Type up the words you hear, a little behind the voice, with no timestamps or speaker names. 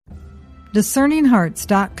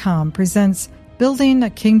DiscerningHearts.com presents Building a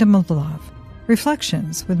Kingdom of Love,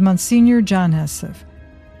 Reflections with Msgr John Esseff.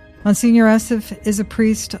 Msgr Esseff is a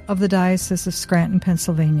priest of the Diocese of Scranton,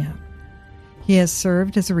 Pennsylvania. He has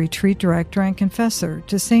served as a retreat director and confessor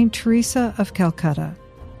to St. Teresa of Calcutta.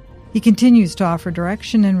 He continues to offer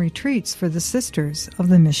direction and retreats for the Sisters of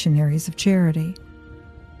the Missionaries of Charity.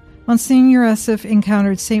 Msgr Esseff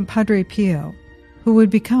encountered St. Padre Pio, who would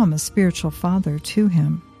become a spiritual father to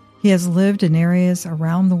him. He has lived in areas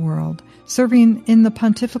around the world, serving in the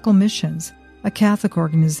Pontifical Missions, a Catholic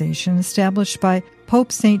organization established by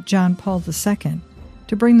Pope St. John Paul II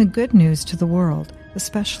to bring the good news to the world,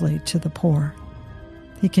 especially to the poor.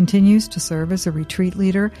 He continues to serve as a retreat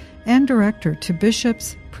leader and director to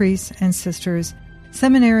bishops, priests and sisters,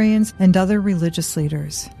 seminarians, and other religious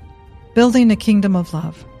leaders. Building a Kingdom of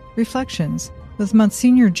Love, Reflections with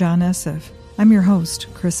Msgr John Esseff. I'm your host,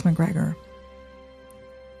 Chris McGregor.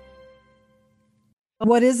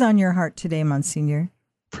 What is on your heart today, Msgr?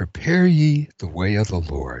 Prepare ye the way of the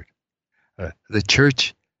Lord. The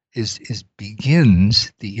church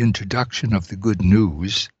begins the introduction of the good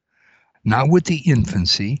news, not with the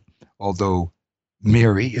infancy, although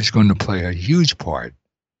Mary is going to play a huge part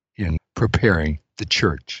in preparing the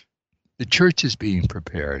church. The church is being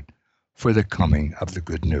prepared for the coming of the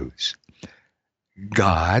good news.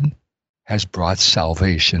 God has brought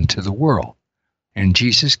salvation to the world, and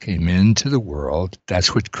Jesus came into the world.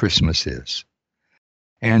 That's what Christmas is.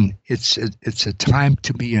 And it's a time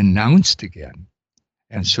to be announced again.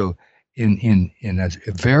 And so in a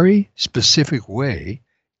very specific way,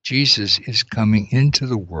 Jesus is coming into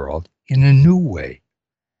the world in a new way.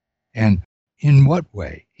 And in what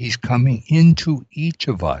way? He's coming into each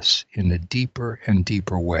of us in a deeper and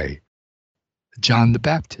deeper way. John the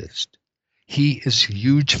Baptist, he is a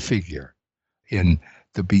huge figure in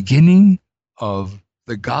the beginning of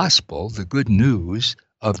the gospel, the good news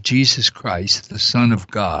of Jesus Christ, the Son of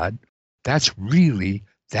God. That's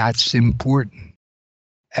important.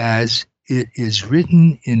 As it is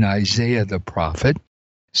written in Isaiah the prophet,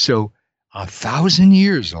 so 1,000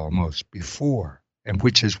 years almost before, and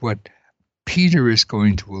which is what Peter is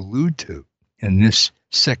going to allude to in this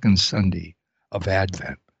second Sunday of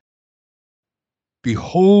Advent.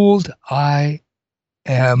 Behold, I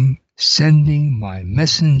am sending my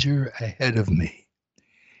messenger ahead of me.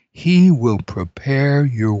 He will prepare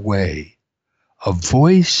your way, a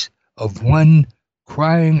voice of one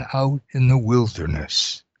crying out in the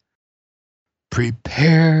wilderness.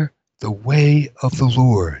 Prepare the way of the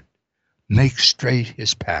Lord. Make straight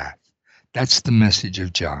his path. That's the message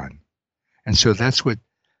of John. And so that's what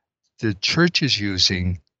the church is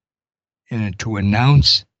using to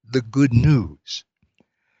announce the good news.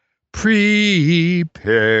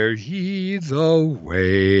 Prepare ye the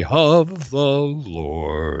way of the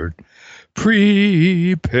Lord.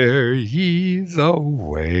 Prepare ye the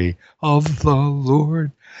way of the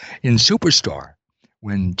Lord. In Superstar,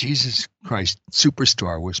 when Jesus Christ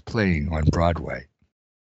Superstar was playing on Broadway,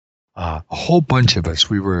 a whole bunch of us,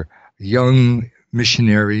 we were young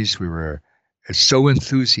missionaries, we were so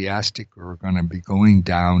enthusiastic we were going to be going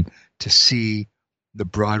down to see the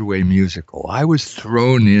Broadway musical. I was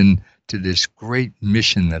thrown in to this great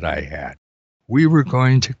mission that I had. We were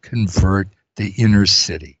going to convert the inner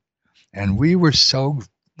city, and we were so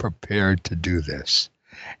prepared to do this.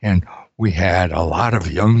 And we had a lot of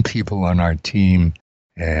young people on our team,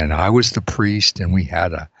 and I was the priest, and we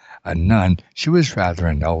had a nun. She was rather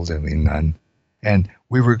an elderly nun. And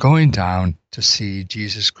we were going down to see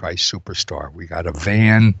Jesus Christ Superstar. We got a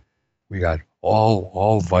van. We got all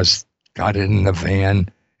of us got in the van,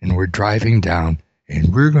 and we're driving down,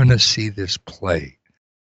 and we're going to see this play,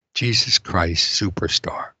 Jesus Christ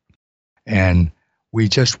Superstar. And we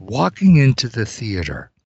just walking into the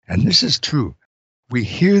theater, and this is true, we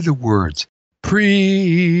hear the words,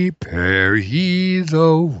 prepare ye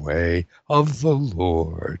the way of the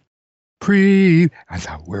Lord. I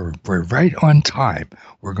thought, we're right on time.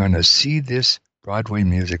 We're going to see this Broadway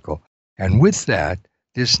musical. And with that,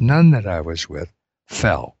 this nun that I was with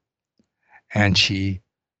fell. And she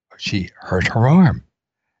hurt her arm.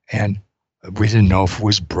 And we didn't know if it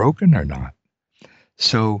was broken or not.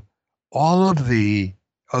 So all of the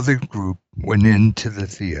other group went into the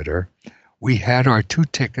theater. We had our 2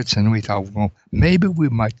 tickets, and we thought, well, maybe we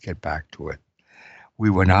might get back to it. We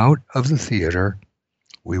went out of the theater.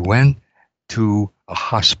 We went to a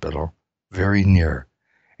hospital very near.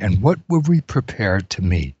 And what were we prepared to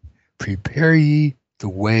meet? Prepare ye the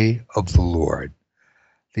way of the Lord.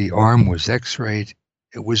 The arm was x-rayed.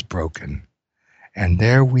 It was broken. And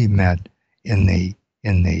there we met in the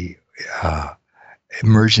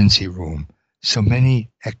emergency room so many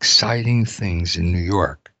exciting things in New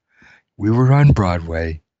York. We were on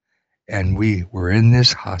Broadway, and we were in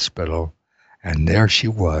this hospital, and there she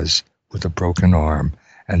was with a broken arm,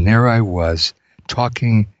 and there I was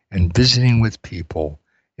talking and visiting with people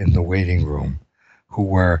in the waiting room who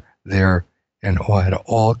were there and had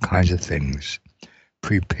all kinds of things.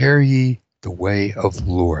 Prepare ye the way of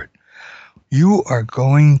the Lord. You are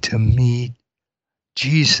going to meet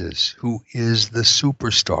Jesus, who is the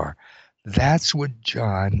superstar. That's what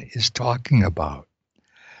John is talking about.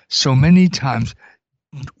 So many times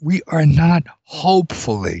we are not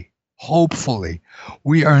hopefully,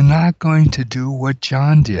 we are not going to do what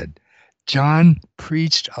John did. John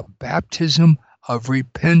preached a baptism of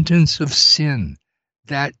repentance of sin.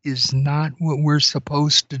 That is not what we're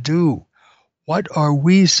supposed to do. What are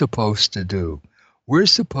we supposed to do? We're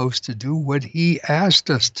supposed to do what he asked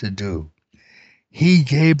us to do. He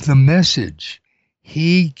gave the message.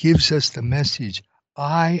 He gives us the message.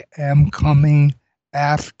 I am coming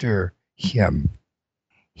after him.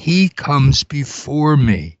 He comes before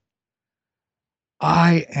me.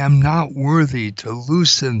 I am not worthy to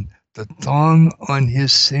loosen the thong on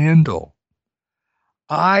his sandal.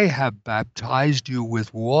 I have baptized you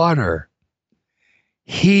with water.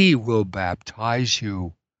 He will baptize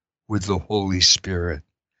you with the Holy Spirit.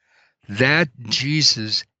 That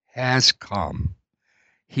Jesus has come.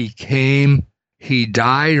 He came, he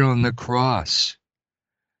died on the cross.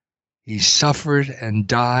 He suffered and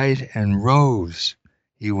died and rose.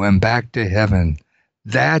 He went back to heaven.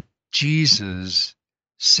 That Jesus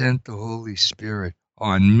sent the Holy Spirit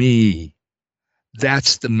on me.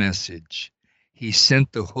 That's the message. He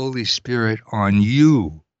sent the Holy Spirit on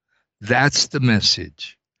you. That's the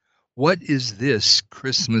message. What is this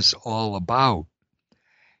Christmas all about?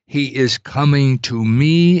 He is coming to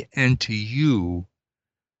me and to you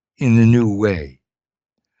in a new way.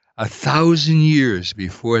 1,000 years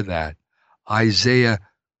before that, Isaiah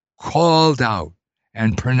called out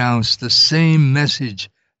and pronounced the same message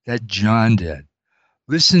that John did.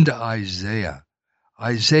 Listen to Isaiah.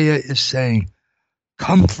 Isaiah is saying,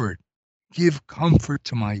 comfort, give comfort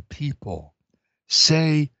to my people.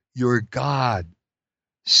 Say, your God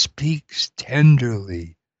speaks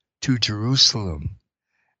tenderly to Jerusalem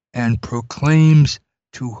and proclaims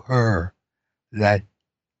to her that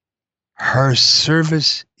her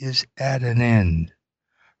service is at an end.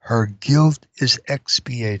 Her guilt is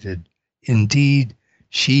expiated. Indeed,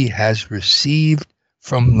 she has received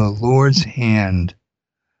from the Lord's hand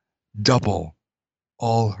double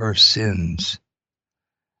all her sins.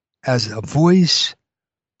 As a voice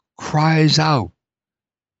cries out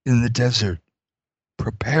in the desert,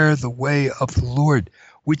 prepare the way of the Lord,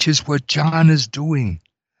 which is what John is doing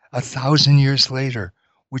 1,000 years later,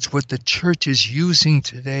 which what the church is using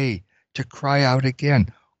today to cry out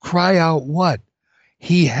again. Cry out what?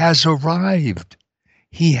 He has arrived.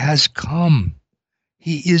 He has come.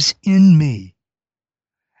 He is in me.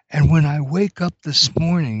 And when I wake up this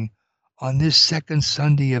morning on this second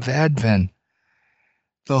Sunday of Advent,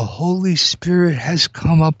 the Holy Spirit has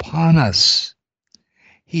come upon us.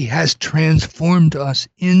 He has transformed us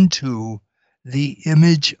into the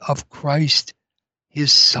image of Christ,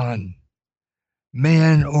 his Son.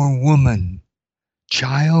 Man or woman,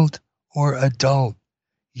 child or adult,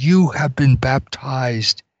 you have been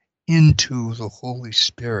baptized into the Holy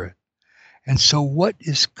Spirit. And so what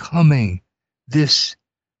is coming this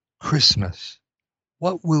Christmas?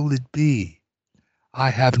 What will it be?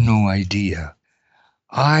 I have no idea.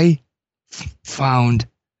 I found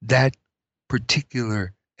that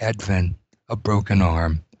particular Advent a broken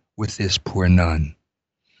arm with this poor nun.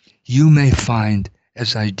 You may find,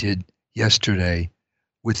 as I did yesterday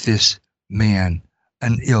with this man,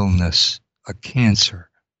 an illness, a cancer.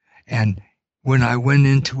 And when I went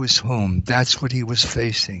into his home, that's what he was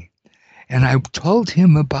facing. And I told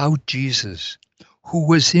him about Jesus, who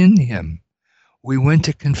was in him. We went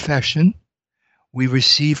to confession. We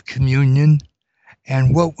received communion.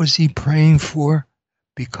 And what was he praying for?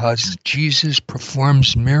 Because Jesus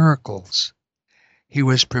performs miracles. He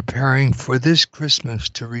was preparing for this Christmas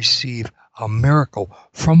to receive a miracle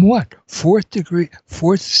from what?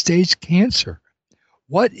 Fourth stage cancer.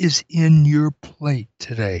 What is in your plate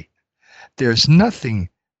today? There's nothing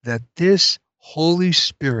that this Holy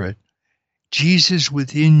Spirit, Jesus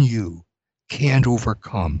within you, can't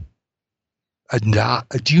overcome.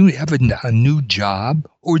 Do you have a new job,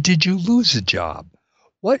 or did you lose a job?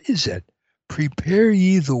 What is it? Prepare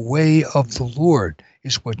ye the way of the Lord,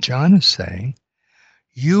 is what John is saying.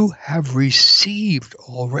 You have received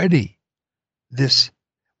already this.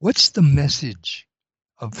 What's the message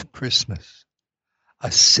of Christmas?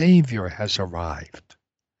 A Savior has arrived.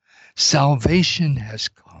 Salvation has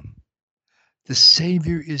come. The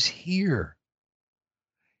Savior is here.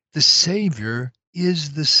 The Savior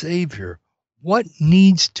is the Savior. What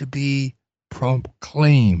needs to be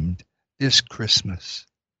proclaimed this Christmas?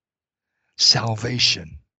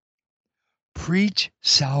 Salvation. Preach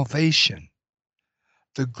salvation.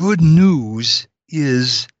 The good news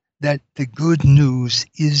is that the good news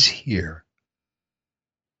is here.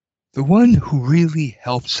 The one who really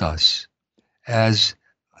helps us, as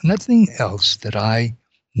nothing else that I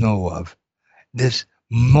know of, this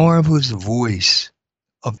marvelous voice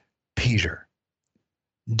of Peter.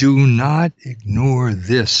 Do not ignore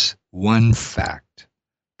this one fact,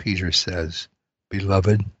 Peter says,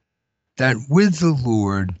 beloved, that with the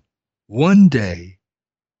Lord, one day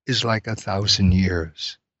is like 1,000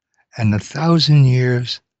 years, and 1,000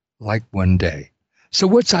 years like one day. So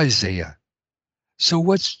what's Isaiah? So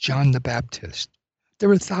what's John the Baptist? They're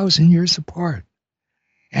 1,000 years apart.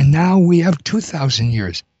 And now we have 2,000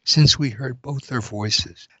 years since we heard both their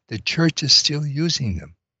voices. The church is still using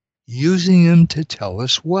them to tell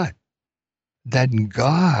us what? That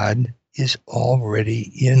God is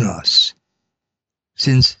already in us,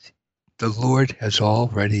 since the Lord has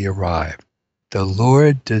already arrived. The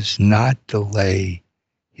Lord does not delay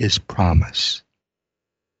his promise,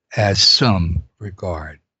 as some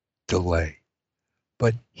regard delay,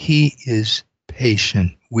 but he is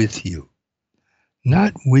patient with you,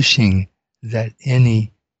 not wishing that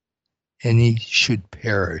any should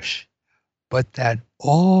perish, but that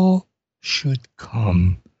all should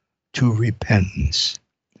come to repentance.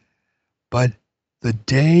 But the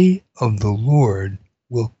day of the Lord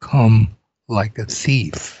will come like a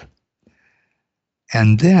thief,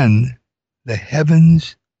 and then the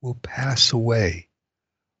heavens will pass away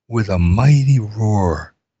with a mighty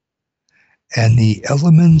roar, and the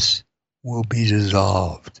elements will be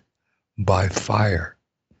dissolved by fire,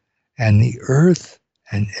 and the earth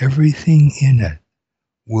and everything in it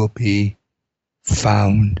will be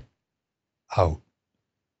found out.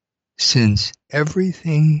 Since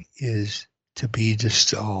everything is to be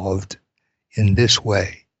dissolved in this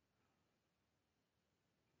way,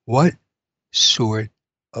 what sort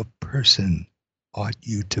of person ought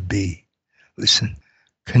you to be? Listen,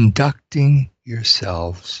 conducting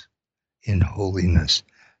yourselves in holiness.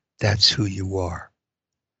 That's who you are.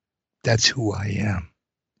 That's who I am.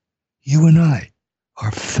 You and I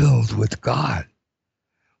are filled with God.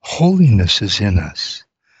 Holiness is in us.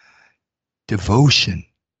 Devotion,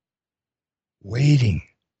 waiting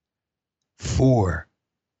for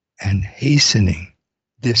and hastening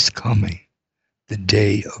this coming, the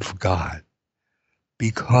day of God,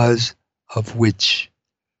 because of which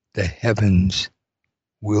the heavens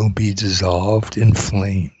will be dissolved in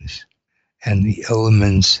flames and the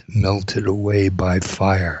elements melted away by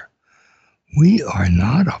fire. We are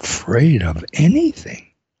not afraid of anything,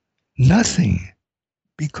 nothing,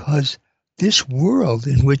 because this world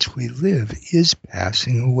in which we live is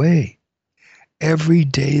passing away. Every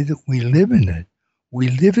day that we live in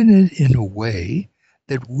it in a way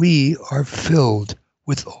that we are filled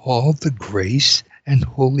with all the grace and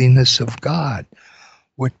holiness of God.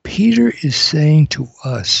 What Peter is saying to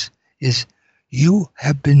us is, you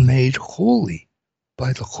have been made holy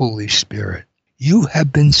by the Holy Spirit. You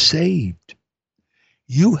have been saved.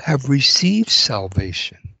 You have received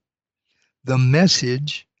salvation. The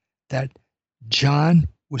message that John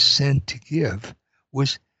was sent to give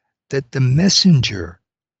was that the messenger,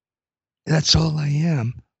 that's all I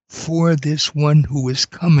am, for this one who is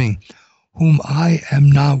coming, whom I am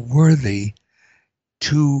not worthy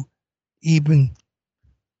to even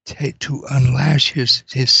to unlash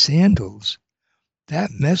his sandals.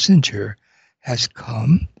 That messenger has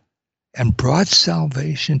come and brought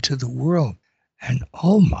salvation to the world. And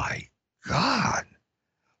oh my God,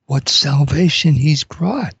 what salvation he's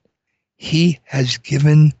brought. He has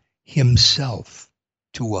given himself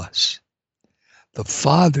to us. The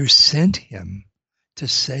Father sent him to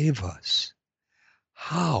save us.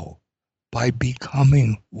 How? By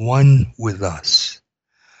becoming one with us.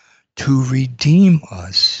 To redeem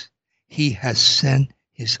us, he has sent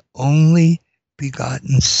his only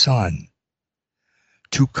begotten Son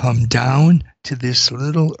to come down to this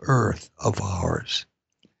little earth of ours.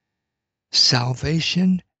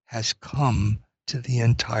 Salvation has come to the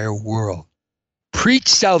entire world. Preach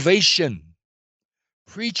salvation.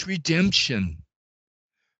 Preach redemption.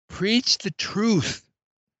 Preach the truth,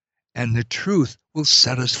 and the truth will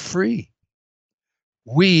set us free.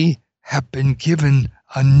 We have been given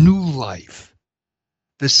a new life.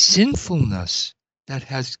 The sinfulness that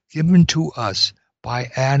has given to us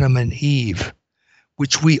by Adam and Eve,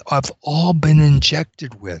 which we have all been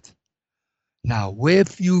injected with, Now,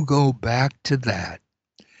 if you go back to that,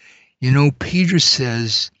 Peter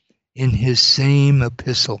says in his same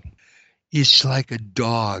epistle, it's like a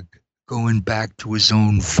dog going back to his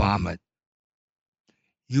own vomit.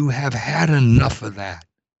 You have had enough of that.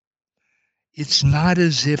 It's not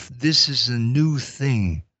as if this is a new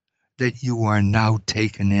thing that you are now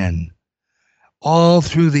taken in. All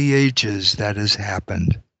through the ages that has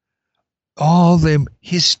happened. All the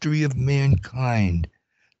history of mankind,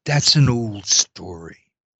 that's an old story.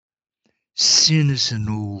 Sin is an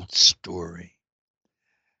old story.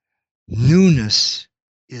 Newness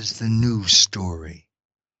is the new story.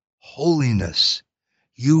 Holiness,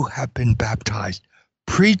 you have been baptized.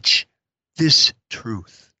 Preach this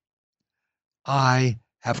truth. I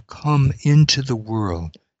have come into the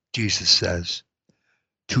world, Jesus says,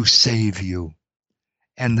 to save you.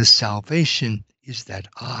 And the salvation is that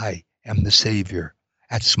I am the Savior.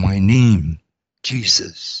 That's my name,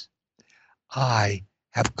 Jesus. I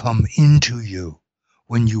have come into you.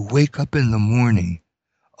 When you wake up in the morning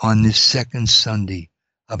on this second Sunday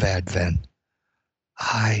of Advent,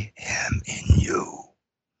 I am in you.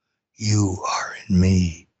 You are in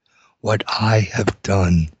me. What I have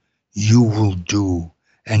done, you will do,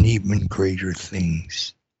 and even greater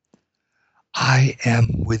things. I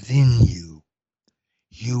am within you.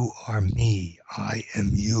 You are me. I am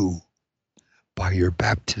you. By your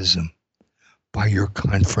baptism, by your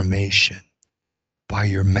confirmation, by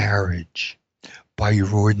your marriage, by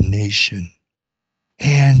your ordination.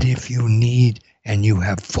 And if you need and you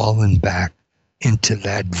have fallen back into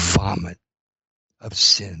that vomit of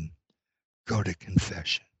sin, go to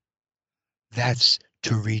confession. That's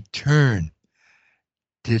to return.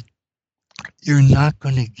 You're not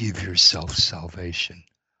going to give yourself salvation.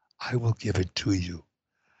 I will give it to you.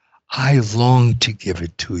 I long to give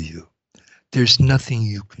it to you. There's nothing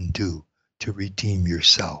you can do to redeem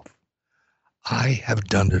yourself. I have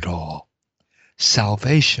done it all.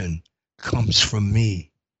 Salvation comes from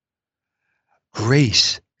me.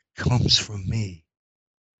 Grace comes from me.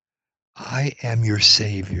 I am your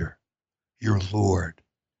Savior, your Lord.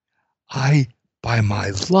 I, by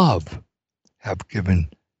my love, have given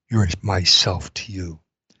myself to you.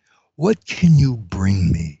 What can you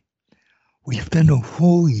bring me? We've been a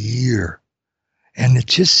whole year, and it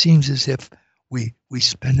just seems as if we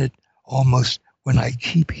spend it almost, when I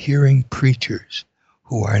keep hearing preachers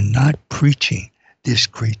who are not preaching this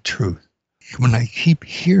great truth, when I keep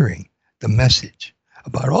hearing the message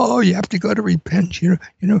about, oh, you have to go to repent, you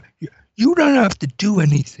don't have to do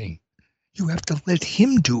anything. You have to let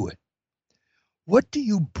him do it. What do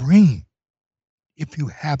you bring if you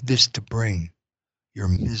have this to bring? Your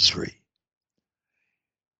misery.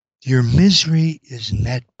 Your misery is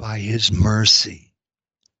met by his mercy.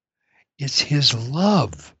 It's his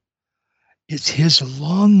love. It's his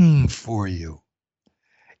longing for you.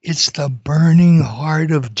 It's the burning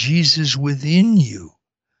heart of Jesus within you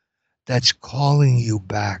that's calling you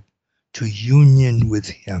back to union with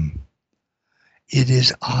him. It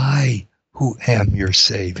is I who am your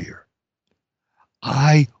Savior.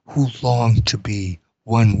 I who long to be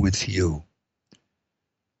one with you.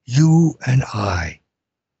 You and I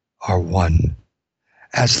are one.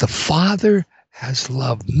 As the Father has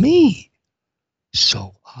loved me,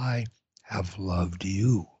 so I have loved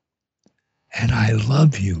you. And I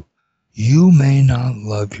love you. You may not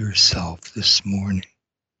love yourself this morning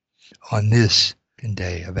on this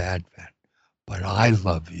day of Advent, but I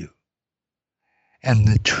love you. And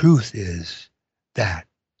the truth is that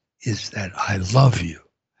I love you,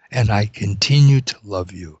 and I continue to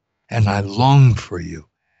love you, and I long for you,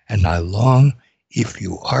 and I long, if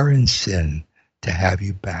you are in sin, to have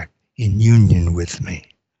you back in union with me,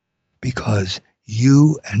 because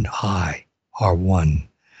you and I are one,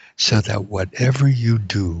 so that whatever you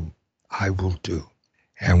do, I will do,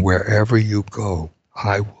 and wherever you go,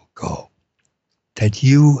 I will go, that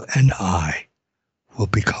you and I will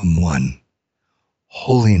become one.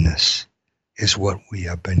 Holiness is what we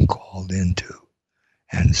have been called into,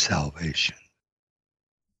 and salvation.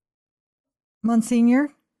 Monsignor?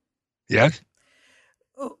 Yes?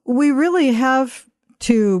 We really have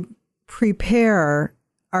to prepare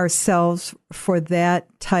ourselves for that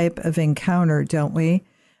type of encounter, don't we?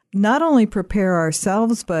 Not only prepare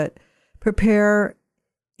ourselves, but prepare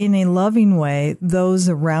in a loving way those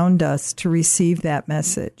around us to receive that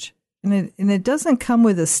message. And it doesn't come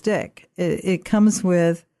with a stick. It comes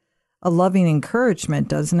with a loving encouragement,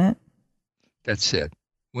 doesn't it? That's it.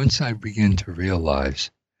 Once I begin to realize,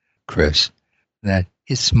 Chris, that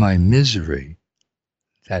it's my misery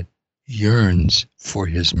that yearns for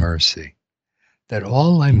his mercy, that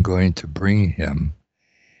all I'm going to bring him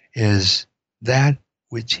is that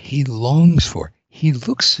which he longs for. He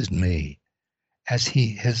looks at me as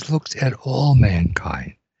he has looked at all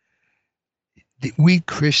mankind. We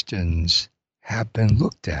Christians have been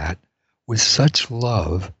looked at with such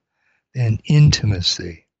love and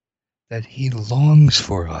intimacy that he longs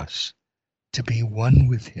for us to be one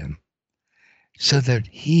with him, so that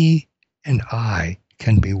he and I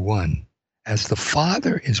can be one, as the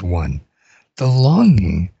Father is one. The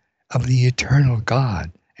longing of the eternal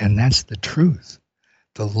God, and that's the truth.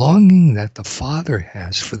 The longing that the Father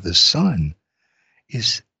has for the Son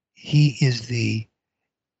is he is the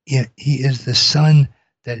Son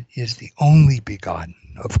that is the only begotten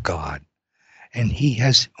of God, and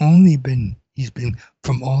he's been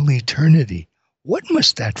from all eternity. What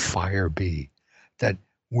must that fire be that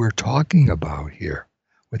we're talking about here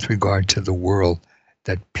with regard to the world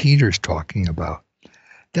that Peter's talking about?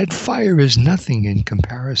 That fire is nothing in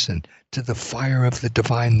comparison to the fire of the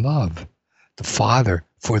divine love, the Father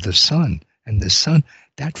for the Son, and the Son.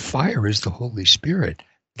 That fire is the Holy Spirit.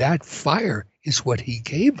 That fire is what he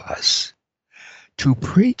gave us to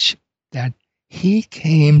preach, that he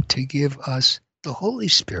came to give us the Holy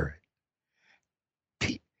Spirit.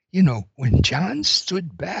 When John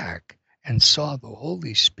stood back and saw the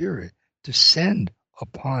Holy Spirit descend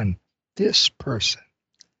upon this person,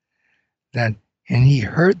 and he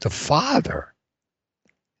heard the Father,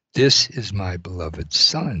 "This is my beloved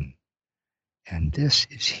Son, and this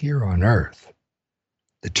is here on earth,"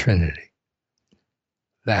 the Trinity.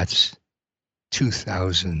 That's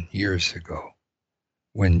 2,000 years ago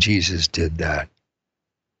when Jesus did that,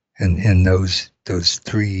 and in those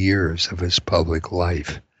 3 years of his public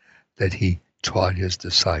life that he taught his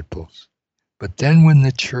disciples. But then when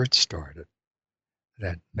the church started,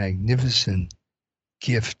 that magnificent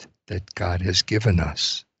gift that God has given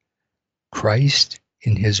us, Christ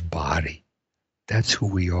in his body, that's who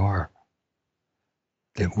we are.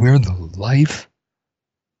 That we're the life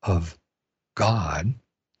of God,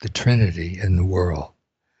 the Trinity, in the world.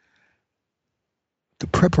 The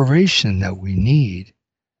preparation that we need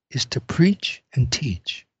is to preach and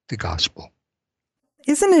teach the gospel.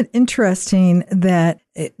 Isn't it interesting that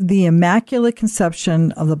the Immaculate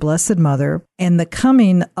Conception of the Blessed Mother and the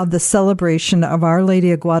coming of the celebration of Our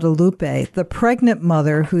Lady of Guadalupe, the pregnant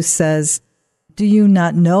mother who says, "Do you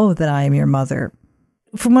not know that I am your mother?"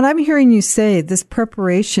 From what I'm hearing you say, this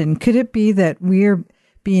preparation, could it be that we're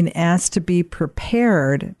being asked to be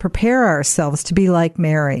prepared, prepare ourselves to be like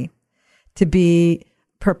Mary, to be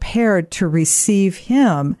prepared to receive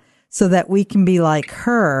him so that we can be like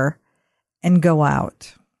her and go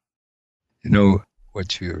out?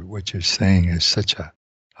 What you're saying is such a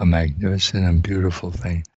magnificent and beautiful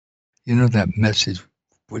thing. That message,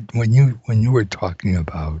 when you were talking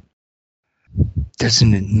about,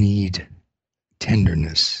 doesn't it need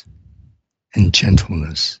tenderness and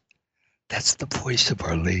gentleness? That's the voice of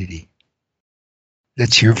Our Lady.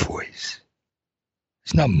 That's your voice.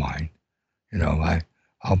 It's not mine.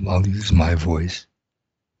 I'll use my voice,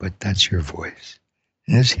 but that's your voice.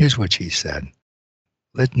 And here's what she said: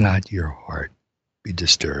 "Let not your heart be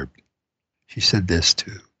disturbed." She said this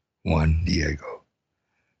to Juan Diego: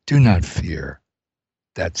 "Do not fear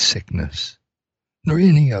that sickness, nor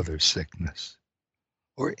any other sickness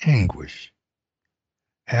or anguish.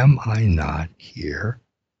 Am I not here?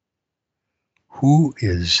 Who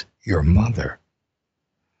is your mother?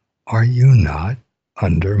 Are you not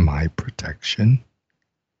under my protection?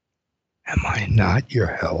 Am I not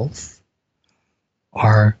your health?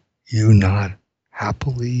 Are you not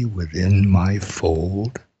happily within my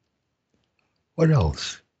fold? What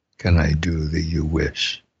else can I do that you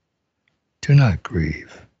wish? Do not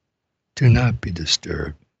grieve. Do not be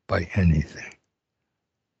disturbed by anything.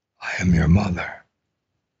 I am your mother."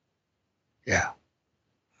 Yeah,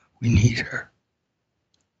 we need her.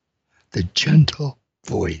 The gentle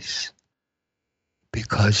voice,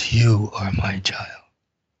 "Because you are my child."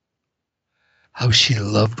 How she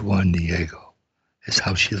loved Juan Diego is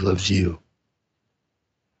how she loves you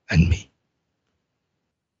and me.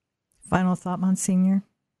 Final thought, Monsignor?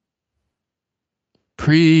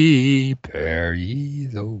 Prepare ye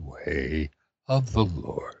the way of the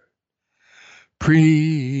Lord.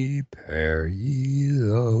 Prepare ye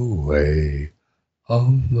the way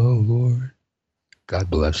of the Lord. God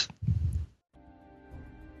bless.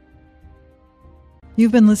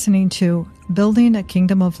 You've been listening to Building a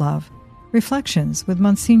Kingdom of Love, Reflections with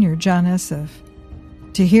Monsignor John Esseff.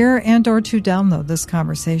 To hear and or to download this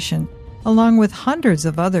conversation, along with hundreds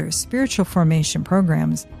of other spiritual formation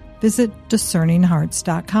programs, visit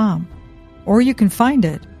discerninghearts.com, or you can find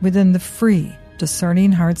it within the free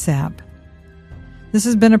Discerning Hearts app. This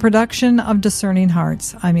has been a production of Discerning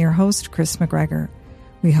Hearts. I'm your host, Chris McGregor.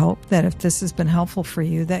 We hope that if this has been helpful for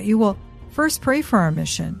you, that you will first pray for our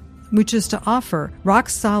mission, which is to offer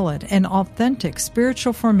rock-solid and authentic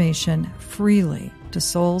spiritual formation freely to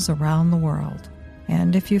souls around the world.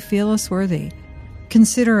 And if you feel us worthy,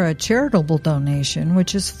 consider a charitable donation,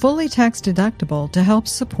 which is fully tax-deductible to help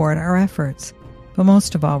support our efforts. But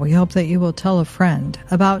most of all, we hope that you will tell a friend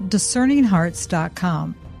about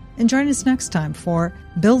discerninghearts.com and join us next time for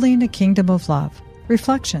Building a Kingdom of Love,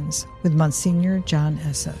 Reflections with Msgr. John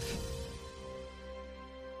Esseff.